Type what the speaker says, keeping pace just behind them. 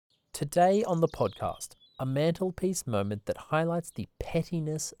Today on the podcast, a mantelpiece moment that highlights the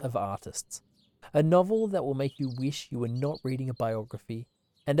pettiness of artists. A novel that will make you wish you were not reading a biography.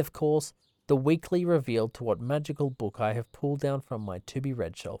 And of course, the weekly reveal to what magical book I have pulled down from my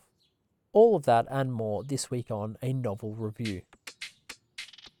to-be-read shelf. All of that and more this week on A Novel Review.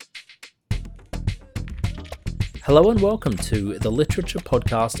 Hello and welcome to the Literature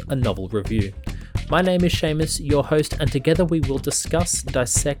Podcast, A Novel Review. My name is Seamus, your host, and together we will discuss,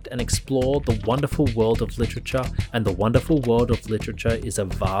 dissect, and explore the wonderful world of literature. And the wonderful world of literature is a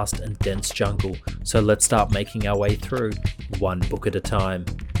vast and dense jungle, so let's start making our way through, one book at a time.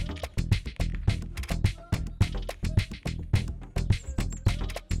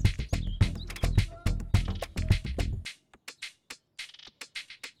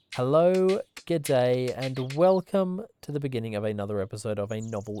 Hello, g'day, and welcome to the beginning of another episode of A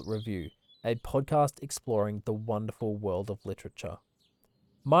Novel Review, a podcast exploring the wonderful world of literature.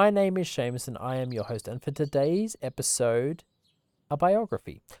 My name is Seamus and I am your host, and for today's episode, a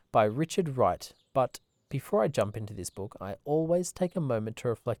biography by Richard Wright. But before I jump into this book, I always take a moment to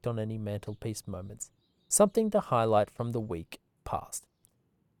reflect on any mantelpiece moments, something to highlight from the week past.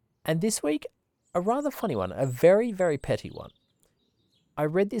 And this week, a rather funny one, a very, very petty one. I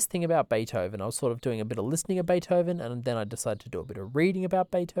read this thing about Beethoven. I was sort of doing a bit of listening of Beethoven, and then I decided to do a bit of reading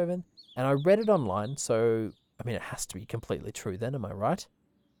about Beethoven, and I read it online, so, it has to be completely true then, am I right?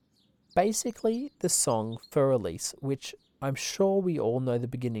 Basically, the song For Elise, which I'm sure we all know the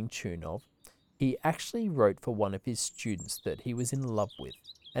beginning tune of, he actually wrote for one of his students that he was in love with,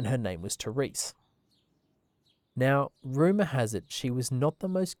 and her name was Therese. Now, rumour has it she was not the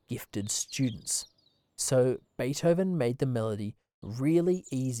most gifted students, so Beethoven made the melody really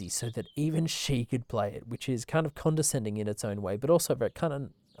easy so that even she could play it, which is kind of condescending in its own way, but also very kind of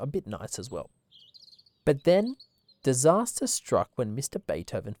a bit nice as well. But then disaster struck when Mr.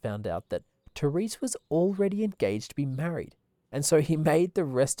 Beethoven found out that Therese was already engaged to be married, and so he made the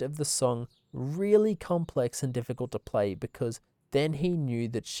rest of the song really complex and difficult to play, because then he knew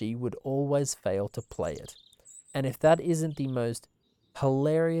that she would always fail to play it. And if that isn't the most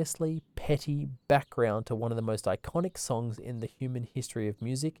hilariously petty background to one of the most iconic songs in the human history of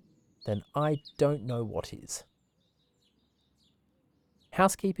music, then I don't know what is.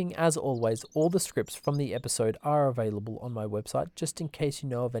 Housekeeping, as always, all the scripts from the episode are available on my website, just in case you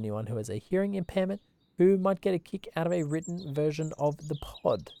know of anyone who has a hearing impairment who might get a kick out of a written version of the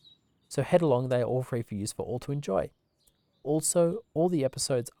pod. So head along, they are all free for use for all to enjoy. Also, all the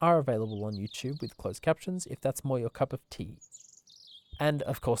episodes are available on YouTube with closed captions if that's more your cup of tea. And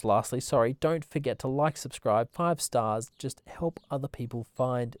of course, lastly, don't forget to like, subscribe, 5 stars, just help other people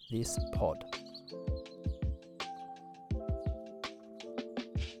find this pod.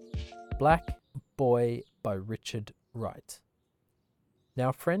 Black Boy by Richard Wright. Now,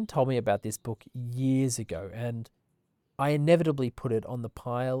 a friend told me about this book years ago, and I inevitably put it on the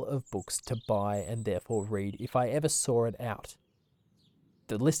pile of books to buy and therefore read if I ever saw it out.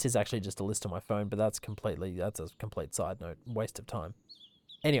 The list is actually just a list on my phone, but that's a complete side note, waste of time.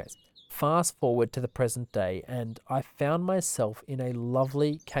 Anyways, fast forward to the present day, and I found myself in a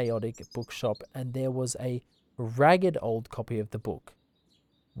lovely, chaotic bookshop, and there was a ragged old copy of the book.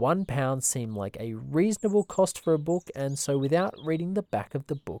 £1 seemed like a reasonable cost for a book, and so without reading the back of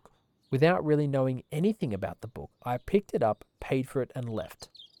the book, without really knowing anything about the book, I picked it up, paid for it, and left.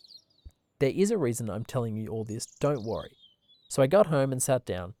 There is a reason I'm telling you all this, don't worry. So I got home and sat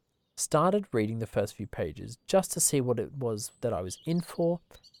down, started reading the first few pages just to see what it was that I was in for,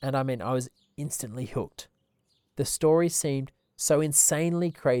 and I was instantly hooked. The story seemed so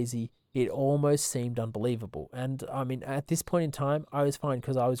insanely crazy, it almost seemed unbelievable, and at this point in time, I was fine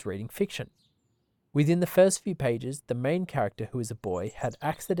because I was reading fiction. Within the first few pages, the main character, who is a boy, had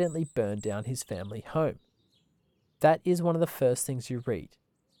accidentally burned down his family home. That is one of the first things you read.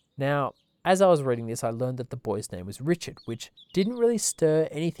 Now, as I was reading this, I learned that the boy's name was Richard, which didn't really stir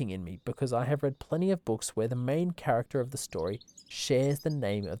anything in me because I have read plenty of books where the main character of the story shares the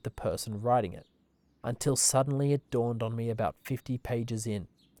name of the person writing it, until suddenly it dawned on me about 50 pages in.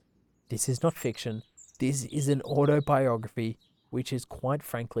 This is not fiction, this is an autobiography, which is quite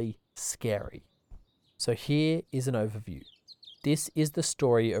frankly scary. So here is an overview. This is the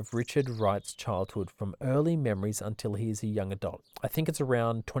story of Richard Wright's childhood from early memories until he is a young adult. I think it's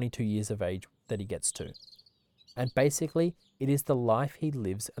around 22 years of age that he gets to. And basically, it is the life he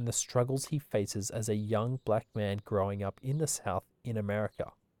lives and the struggles he faces as a young black man growing up in the South in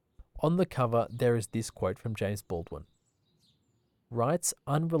America. On the cover, there is this quote from James Baldwin. Wright's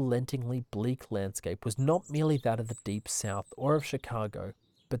unrelentingly bleak landscape was not merely that of the Deep South or of Chicago,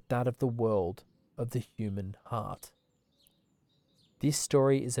 but that of the world, of the human heart. This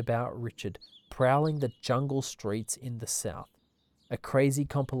story is about Richard prowling the jungle streets in the South, a crazy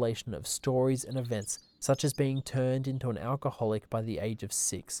compilation of stories and events such as being turned into an alcoholic by the age of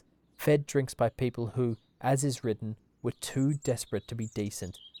 6, fed drinks by people who, as is written, were too desperate to be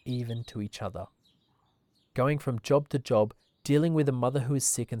decent, even to each other. Going from job to job, dealing with a mother who is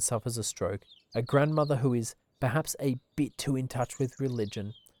sick and suffers a stroke, a grandmother who is perhaps a bit too in touch with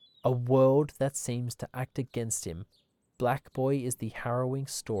religion, a world that seems to act against him, Black Boy is the harrowing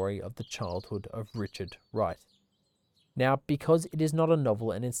story of the childhood of Richard Wright. Now, because it is not a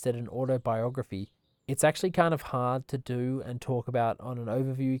novel and instead an autobiography, it's actually kind of hard to do and talk about on an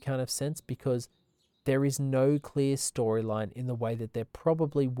overview kind of sense because there is no clear storyline in the way that there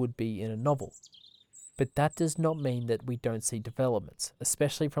probably would be in a novel. But that does not mean that we don't see developments,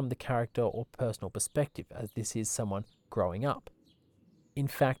 especially from the character or personal perspective, as this is someone growing up. In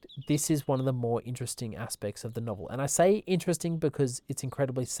fact, this is one of the more interesting aspects of the novel. And I say interesting because it's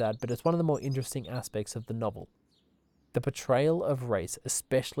incredibly sad, but it's one of the more interesting aspects of the novel. The portrayal of race,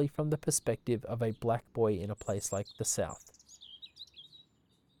 especially from the perspective of a black boy in a place like the South.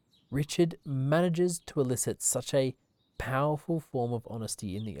 Richard manages to elicit such a powerful form of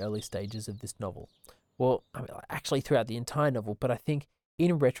honesty in the early stages of this novel. Well, I mean, actually throughout the entire novel, but I think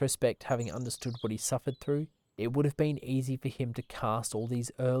in retrospect, having understood what he suffered through, it would have been easy for him to cast all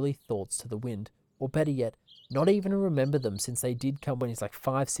these early thoughts to the wind, or better yet, not even remember them since they did come when he's like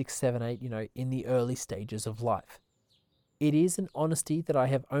 5, 6, 7, 8, in the early stages of life. It is an honesty that I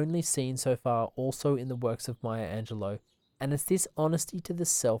have only seen so far also in the works of Maya Angelou, and it's this honesty to the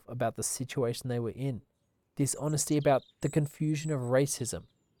self about the situation they were in, this honesty about the confusion of racism,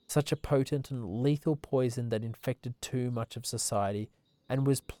 such a potent and lethal poison that infected too much of society and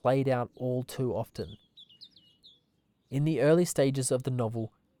was played out all too often. In the early stages of the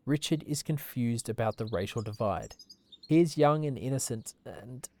novel, Richard is confused about the racial divide. He is young and innocent,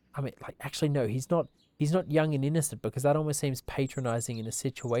 and actually no, he's not young and innocent because that almost seems patronizing in a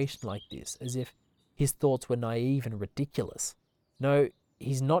situation like this, as if his thoughts were naive and ridiculous. No,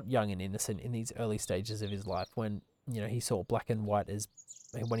 he's not young and innocent in these early stages of his life when, he saw black and white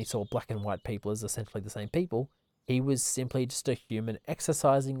people as essentially the same people. He was simply just a human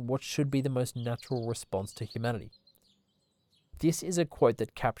exercising what should be the most natural response to humanity. This is a quote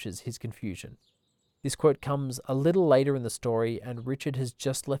that captures his confusion. This quote comes a little later in the story, and Richard has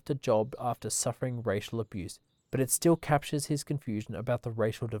just left a job after suffering racial abuse, but it still captures his confusion about the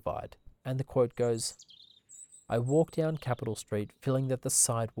racial divide. And the quote goes, "I walked down Capitol Street feeling that the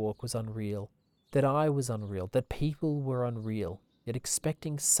sidewalk was unreal, that I was unreal, that people were unreal, yet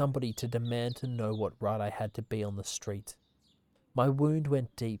expecting somebody to demand to know what right I had to be on the street. My wound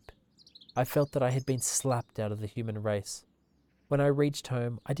went deep. I felt that I had been slapped out of the human race. When I reached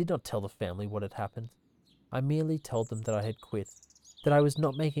home, I did not tell the family what had happened. I merely told them that I had quit, that I was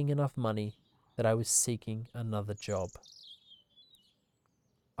not making enough money, that I was seeking another job.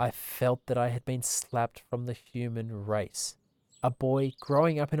 I felt that I had been slapped from the human race. A boy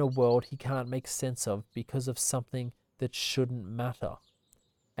growing up in a world he can't make sense of because of something that shouldn't matter.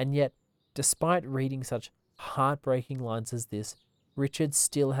 And yet, despite reading such heartbreaking lines as this, Richard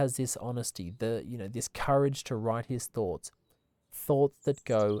still has this honesty, this courage to write his thoughts that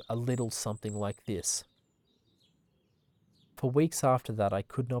go a little something like this. For weeks after that, I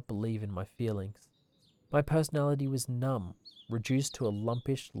could not believe in my feelings. My personality was numb, reduced to a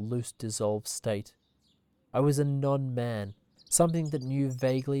lumpish, loose, dissolved state. I was a non-man, something that knew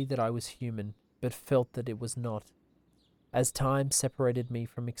vaguely that I was human, but felt that it was not. As time separated me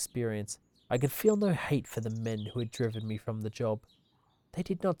from experience, I could feel no hate for the men who had driven me from the job. They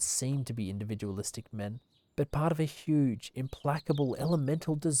did not seem to be individualistic men, but part of a huge, implacable,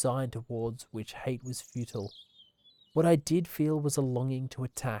 elemental design towards which hate was futile. What I did feel was a longing to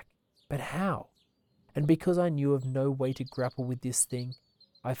attack, but how? And because I knew of no way to grapple with this thing,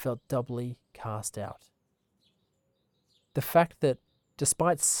 I felt doubly cast out. The fact that,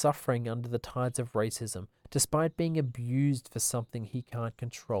 despite suffering under the tides of racism, despite being abused for something he can't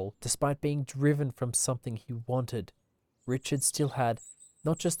control, despite being driven from something he wanted, Richard still had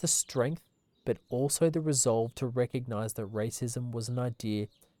not just the strength, but also the resolve to recognize that racism was an idea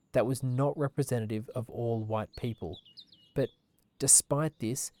that was not representative of all white people. But despite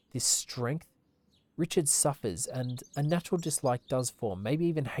this strength, Richard suffers, and a natural dislike does form, maybe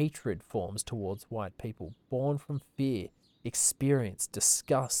even hatred forms towards white people, born from fear, experience,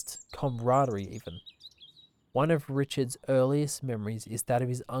 disgust, camaraderie even. One of Richard's earliest memories is that of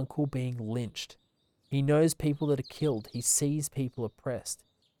his uncle being lynched. He knows people that are killed, he sees people oppressed.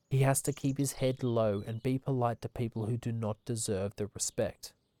 He has to keep his head low and be polite to people who do not deserve the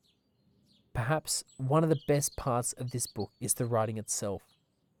respect. Perhaps one of the best parts of this book is the writing itself.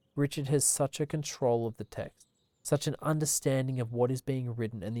 Richard has such a control of the text, such an understanding of what is being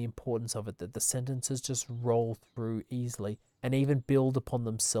written and the importance of it, that the sentences just roll through easily and even build upon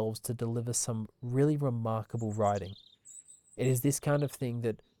themselves to deliver some really remarkable writing. It is this kind of thing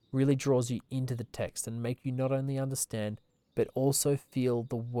that really draws you into the text and make you not only understand, but also feel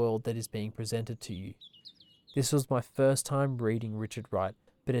the world that is being presented to you. This was my first time reading Richard Wright,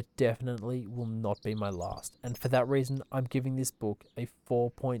 but it definitely will not be my last. And for that reason, I'm giving this book a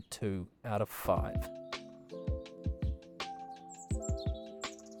 4.2 out of 5.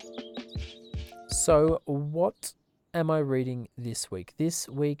 So, what am I reading this week? This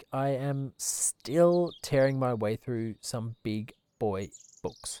week, I am still tearing my way through some big boy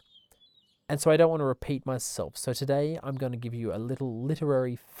books. And so I don't want to repeat myself. So today, I'm going to give you a little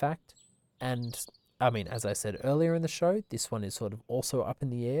literary fact. And I mean, as I said earlier in the show, this one is sort of also up in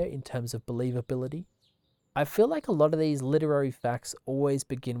the air in terms of believability. I feel like a lot of these literary facts always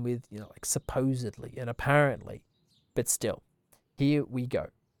begin with, like supposedly and apparently. But still, here we go.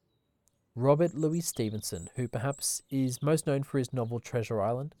 Robert Louis Stevenson, who perhaps is most known for his novel Treasure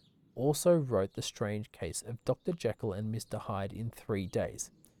Island, also wrote The Strange Case of Dr. Jekyll and Mr. Hyde in 3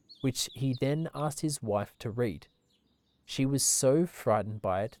 days, which he then asked his wife to read. She was so frightened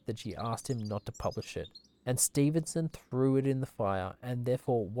by it that she asked him not to publish it, and Stevenson threw it in the fire and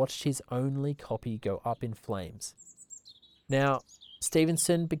therefore watched his only copy go up in flames. Now,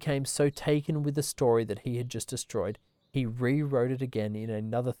 Stevenson became so taken with the story that he had just destroyed, he rewrote it again in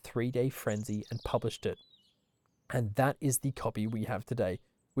another 3-day frenzy and published it. And that is the copy we have today,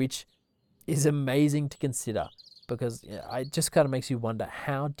 which is amazing to consider because it just kind of makes you wonder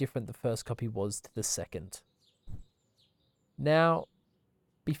how different the first copy was to the second. Now,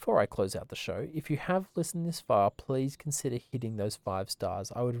 before I close out the show, if you have listened this far, please consider hitting those 5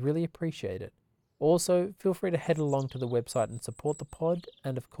 stars. I would really appreciate it. Also, feel free to head along to the website and support the pod.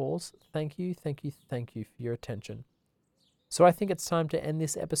 And of course, thank you for your attention. So I think it's time to end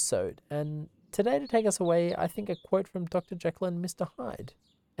this episode. And today, to take us away, I think a quote from Dr. Jekyll and Mr. Hyde.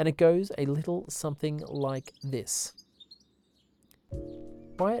 And it goes a little something like this.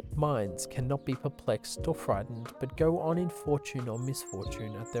 Quiet minds cannot be perplexed or frightened, but go on in fortune or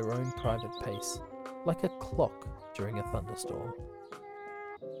misfortune at their own private pace, like a clock during a thunderstorm.